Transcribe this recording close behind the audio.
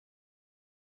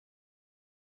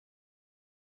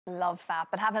Love that.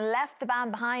 But having left the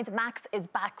band behind, Max is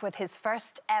back with his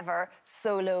first ever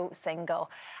solo single.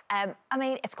 I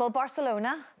mean, it's called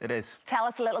Barcelona. It is. Tell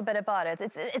us a little bit about it.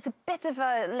 It's a bit of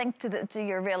a link to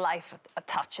your real life, a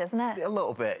touch, isn't it? A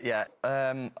little bit, yeah.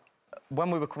 When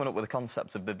we were coming up with the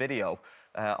concept of the video,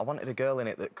 I wanted a girl in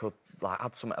it that could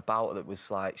add something about her that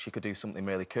was like she could do something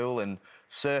really cool. And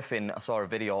surfing, I saw a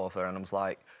video of her and I was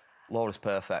like, Laura's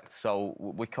perfect. So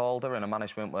we called her and her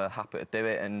management were happy to do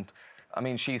it. And I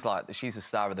mean, she's the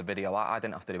star of the video. I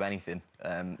didn't have to do anything.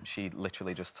 She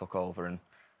literally just took over and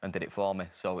did it for me.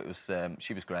 So it was,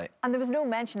 she was great. And there was no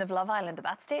mention of Love Island at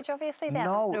that stage, obviously, then?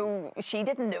 No. She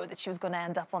didn't know that she was going to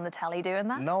end up on the telly doing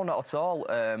that? No, not at all.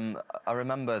 I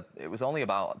remember it was only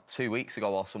about 2 weeks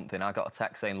ago or something, I got a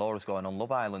text saying Laura's going on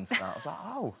Love Island tonight. I was like,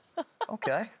 oh,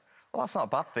 OK. Well, that's not a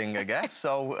bad thing, I guess.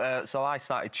 So I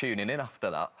started tuning in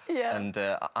after that. Yeah. And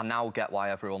I now get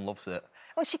why everyone loves it.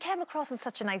 Well, she came across as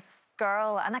such a nice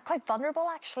girl and quite vulnerable,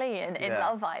 actually, in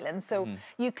Love Island. So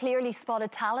you clearly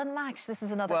spotted talent, Max. This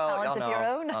is another talent of your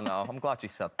own. I know. I'm glad you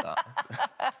said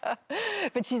that.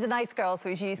 But she's a nice girl, so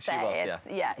as you say,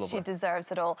 she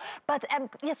deserves it all. But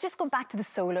yes, just going back to the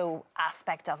solo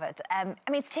aspect of it. I mean,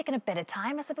 it's taken a bit of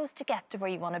time, I suppose, to get to where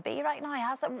you want to be right now,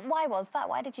 has it? Why was that?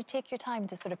 Why did you take your time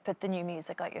to sort of put the new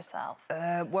music out yourself?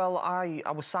 Well, I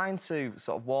was signed to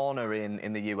sort of Warner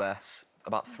in the US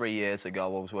about 3 years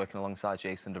ago. I was working alongside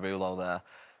Jason Derulo there.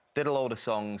 Did a load of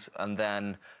songs and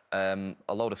then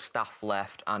a load of staff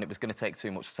left and it was going to take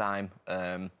too much time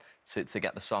to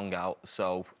get the song out.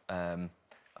 So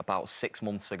about 6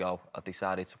 months ago, I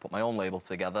decided to put my own label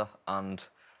together and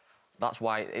that's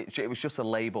why it was just a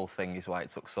label thing is why it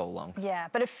took so long. Yeah,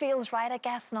 but it feels right, I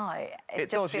guess, now. It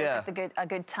just feels like a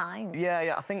good time.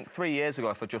 Yeah. I think 3 years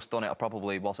ago, if I'd just done it, I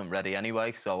probably wasn't ready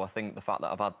anyway. So I think the fact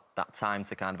that I've had that time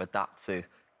to kind of adapt to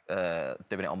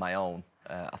doing it on my own,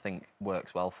 I think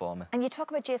works well for me. And you talk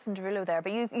about Jason Derulo there,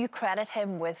 but you credit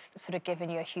him with sort of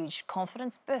giving you a huge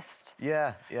confidence boost.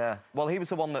 Yeah. Well, he was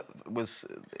the one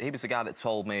he was the guy that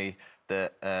told me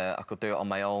that I could do it on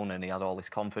my own and he had all this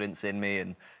confidence in me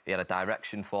and he had a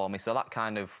direction for me. So that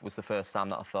kind of was the first time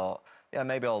that I thought, yeah,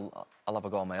 maybe I'll have a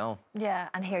go on my own. Yeah,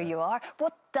 and here you are.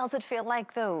 What does it feel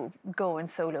like, though, going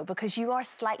solo? Because you are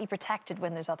slightly protected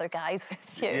when there's other guys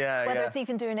with you. Yeah, Whether it's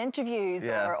even doing interviews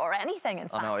or anything, in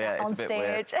fact, on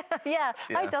stage. Yeah.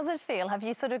 How does it feel? Have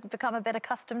you sort of become a bit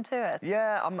accustomed to it?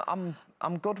 Yeah,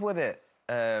 I'm good with it.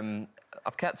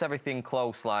 I've kept everything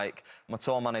close, like my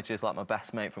tour manager's like my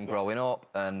best mate from growing up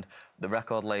and the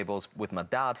record label's with my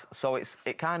dad. So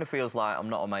it kind of feels like I'm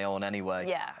not on my own anyway.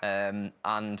 Yeah.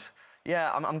 And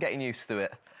yeah, I'm getting used to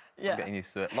it. Yeah. I'm getting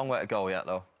used to it. Long way to go yet,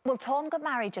 though. Well, Tom got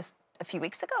married just a few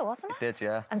weeks ago, wasn't it? He did,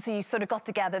 yeah. And so you sort of got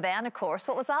together then, of course.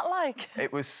 What was that like?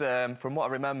 It was, from what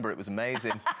I remember, it was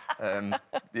amazing.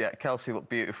 Yeah, Kelsey looked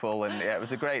beautiful and yeah, it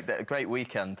was a great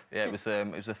weekend. Yeah, it was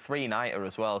a three-nighter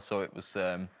as well, so it was...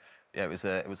 yeah,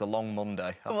 it was a long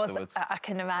Monday afterwards. I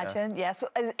can imagine, yes. So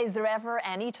is there ever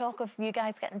any talk of you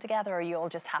guys getting together, or are you all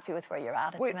just happy with where you're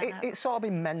at the minute? It's sort of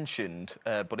been mentioned,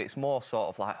 but it's more sort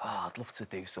of like, oh, I'd love to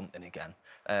do something again.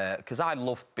 Because I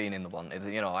loved being in the Wanted,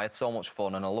 you know, I had so much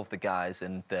fun and I love the guys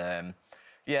and...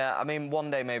 yeah, I mean,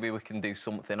 one day maybe we can do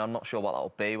something. I'm not sure what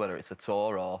that'll be, whether it's a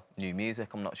tour or new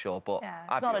music, I'm not sure, but... Yeah,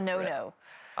 it's not a no-no.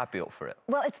 I'd be up for it.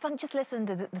 Well, it's fun just listening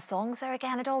to the songs there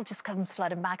again. It all just comes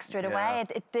flooding back straight away.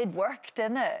 It did work,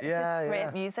 didn't it? Yeah, It's just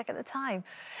great music at the time.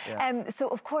 Yeah. So,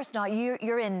 of course, now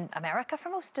you're in America for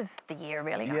most of the year,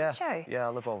 really, aren't you? Yeah, I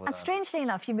live over there. And strangely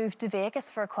enough, you moved to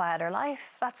Vegas for a quieter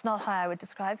life. That's not how I would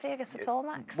describe Vegas at all,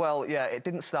 Max. Well, yeah, it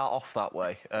didn't start off that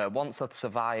way. Once I'd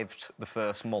survived the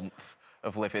first month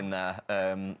of living there,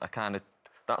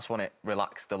 that's when it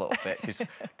relaxed a little bit because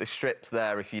the strip's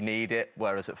there if you need it,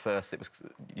 whereas at first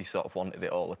you sort of wanted it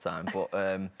all the time.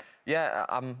 But yeah,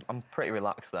 I'm pretty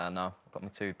relaxed there now. I've got my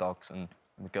 2 dogs and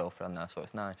my girlfriend there, so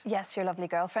it's nice. Yes, your lovely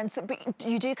girlfriend. So, but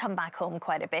you do come back home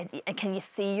quite a bit. Can you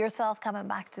see yourself coming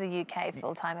back to the UK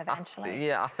full time eventually?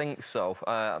 Yeah, I think so.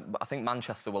 I think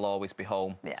Manchester will always be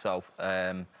home. Yeah. So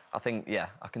I think, yeah,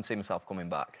 I can see myself coming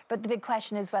back. But the big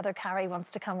question is whether Carrie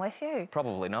wants to come with you.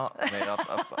 Probably not. I mean,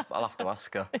 I'll have to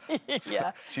ask her.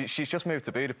 Yeah. She's just moved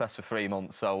to Budapest for 3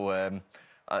 months, so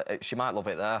she might love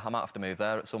it there. I might have to move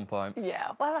there at some point.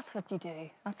 Yeah, well, that's what you do.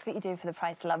 That's what you do for the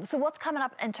price of love. So what's coming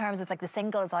up in terms of, like, the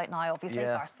single is out now, obviously,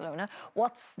 Barcelona.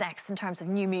 What's next in terms of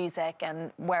new music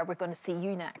and where we're going to see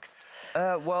you next?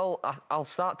 Well, I'll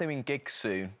start doing gigs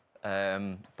soon,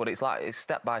 but it's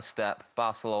step by step,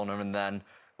 Barcelona, and then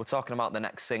we're talking about the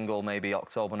next single, maybe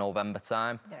October, November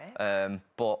time. Right.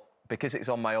 But because it's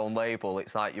on my own label,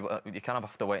 it's like you kind of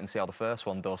have to wait and see how the first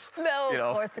one does. No, you know?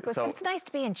 of course, of course. So, but it's nice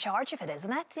to be in charge of it,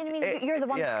 isn't it? You know what I mean? You're the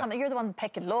one that's coming, you're the one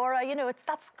picking Laura, you know,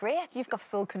 that's great. You've got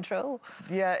full control.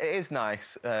 Yeah, it is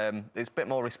nice. It's a bit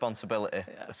more responsibility,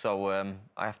 so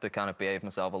I have to kind of behave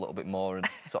myself a little bit more and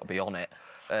sort of be on it.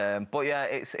 But yeah,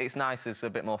 it's nice. There's a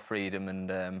bit more freedom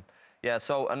and yeah.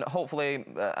 So and hopefully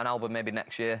an album maybe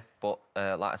next year. But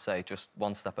like I say, just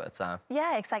one step at a time.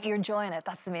 Yeah, exactly. You're enjoying it.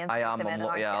 That's the main thing. I am.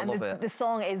 Yeah, I love it. The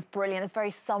song is brilliant. It's very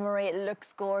summery. It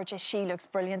looks gorgeous. She looks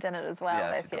brilliant in it as well.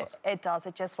 Yeah, she does. It does.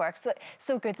 It just works.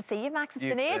 So good to see you, Max. It's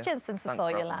been ages since I saw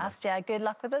you last. Yeah. Good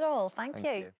luck with it all. Thank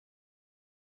you.